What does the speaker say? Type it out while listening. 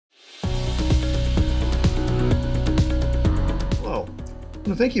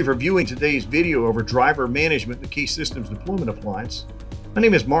Well, thank you for viewing today's video over driver management in the KACE Systems Deployment Appliance. My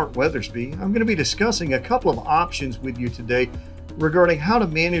name is Mark Weathersby. I'm going to be discussing a couple of options with you today regarding how to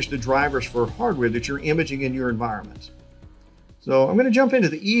manage the drivers for hardware that you're imaging in your environment. So I'm going to jump into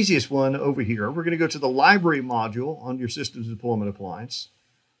the easiest one over here. We're going to go to the library module on your Systems Deployment Appliance.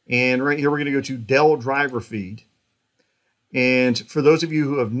 And right here, we're going to go to Dell Driver Feed. And for those of you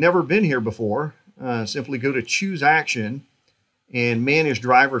who have never been here before, simply go to Choose Action and manage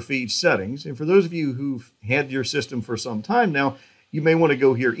driver feed settings. And for those of you who've had your system for some time now, you may want to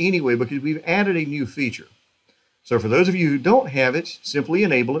go here anyway because we've added a new feature. So for those of you who don't have it, simply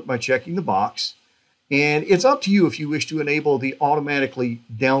enable it by checking the box. And it's up to you if you wish to enable the automatically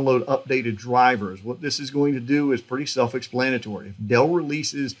download updated drivers. What this is going to do is pretty self-explanatory. If Dell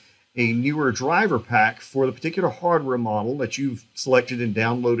releases a newer driver pack for the particular hardware model that you've selected and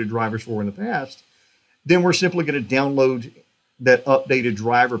downloaded drivers for in the past, then we're simply going to download that updated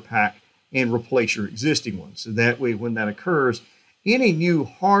driver pack and replace your existing one. So that way, when that occurs, any new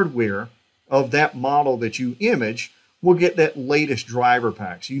hardware of that model that you image will get that latest driver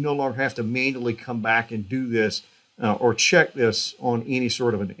pack. So you no longer have to manually come back and do this or check this on any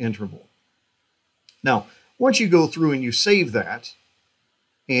sort of an interval. Now, once you go through and you save that,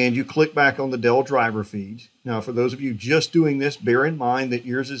 and you click back on the Dell driver feed. Now, for those of you just doing this, bear in mind that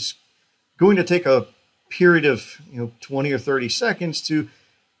yours is going to take a period of 20 or 30 seconds to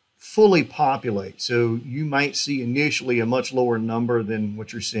fully populate. So you might see initially a much lower number than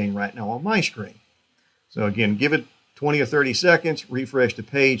what you're seeing right now on my screen. So again, give it 20 or 30 seconds, refresh the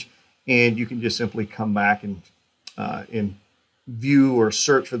page, and you can just simply come back and view or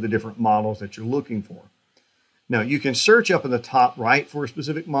search for the different models that you're looking for. Now you can search up in the top right for a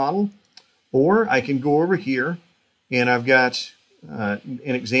specific model, or I can go over here and I've got an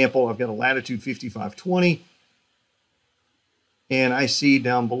example. I've got a Latitude 5520, and I see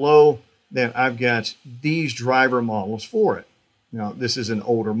down below that I've got these driver models for it. Now, this is an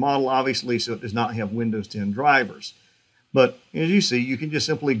older model, obviously, so it does not have Windows 10 drivers. But as you see, you can just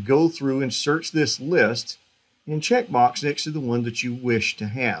simply go through and search this list and check box next to the one that you wish to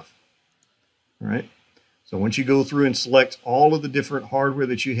have. All right. So once you go through and select all of the different hardware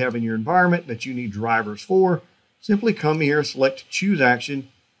that you have in your environment that you need drivers for, simply come here, select Choose Action,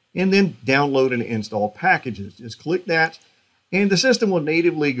 and then download and install packages. Just click that, and the system will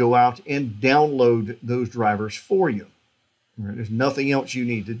natively go out and download those drivers for you. All right, there's nothing else you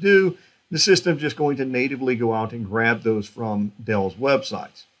need to do. The system's just going to natively go out and grab those from Dell's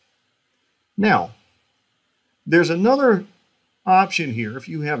websites. Now, there's another option here if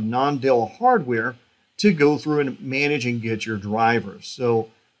you have non-Dell hardware to go through and manage and get your drivers. So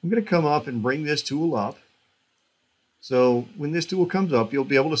I'm going to come up and bring this tool up. So when this tool comes up, you'll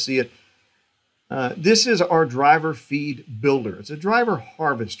be able to see it. This is our driver feed builder. It's a driver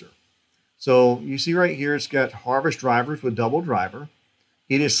harvester. So you see right here, it's got harvest drivers with double driver.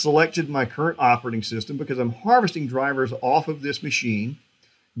 It has selected my current operating system because I'm harvesting drivers off of this machine.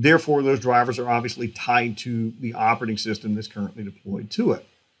 Therefore, those drivers are obviously tied to the operating system that's currently deployed to it.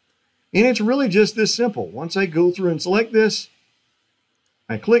 And it's really just this simple. Once I go through and select this,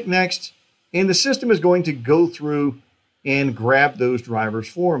 I click Next, and the system is going to go through and grab those drivers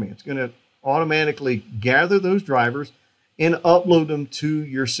for me. It's going to automatically gather those drivers and upload them to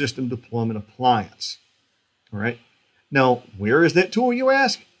your System Deployment Appliance. All right. Now, where is that tool, you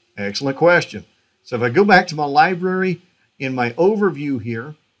ask? Excellent question. So if I go back to my library in my overview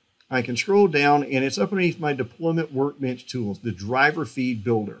here, I can scroll down and it's up underneath my Deployment Workbench tools, the Driver Feed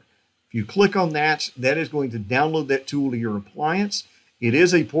Builder. If you click on that, that is going to download that tool to your appliance. It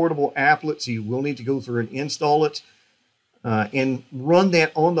is a portable applet, so you will need to go through and install it and run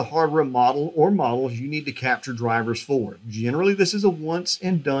that on the hardware model or models you need to capture drivers for. Generally, this is a once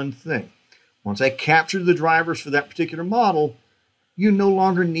and done thing. Once I capture the drivers for that particular model, you no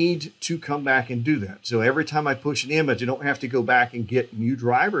longer need to come back and do that. So every time I push an image, I don't have to go back and get new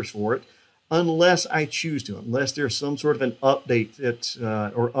drivers for it unless I choose to, unless there's some sort of an update that,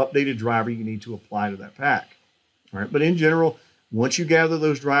 or updated driver you need to apply to that pack. All right, but in general, once you gather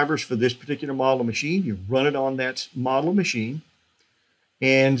those drivers for this particular model machine, you run it on that model machine,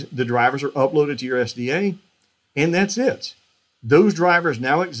 and the drivers are uploaded to your SDA, and that's it. Those drivers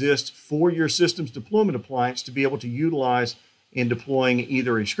now exist for your Systems Deployment Appliance to be able to utilize in deploying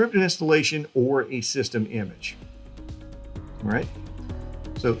either a scripted installation or a system image. All right.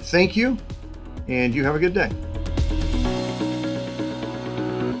 So thank you, and you have a good day.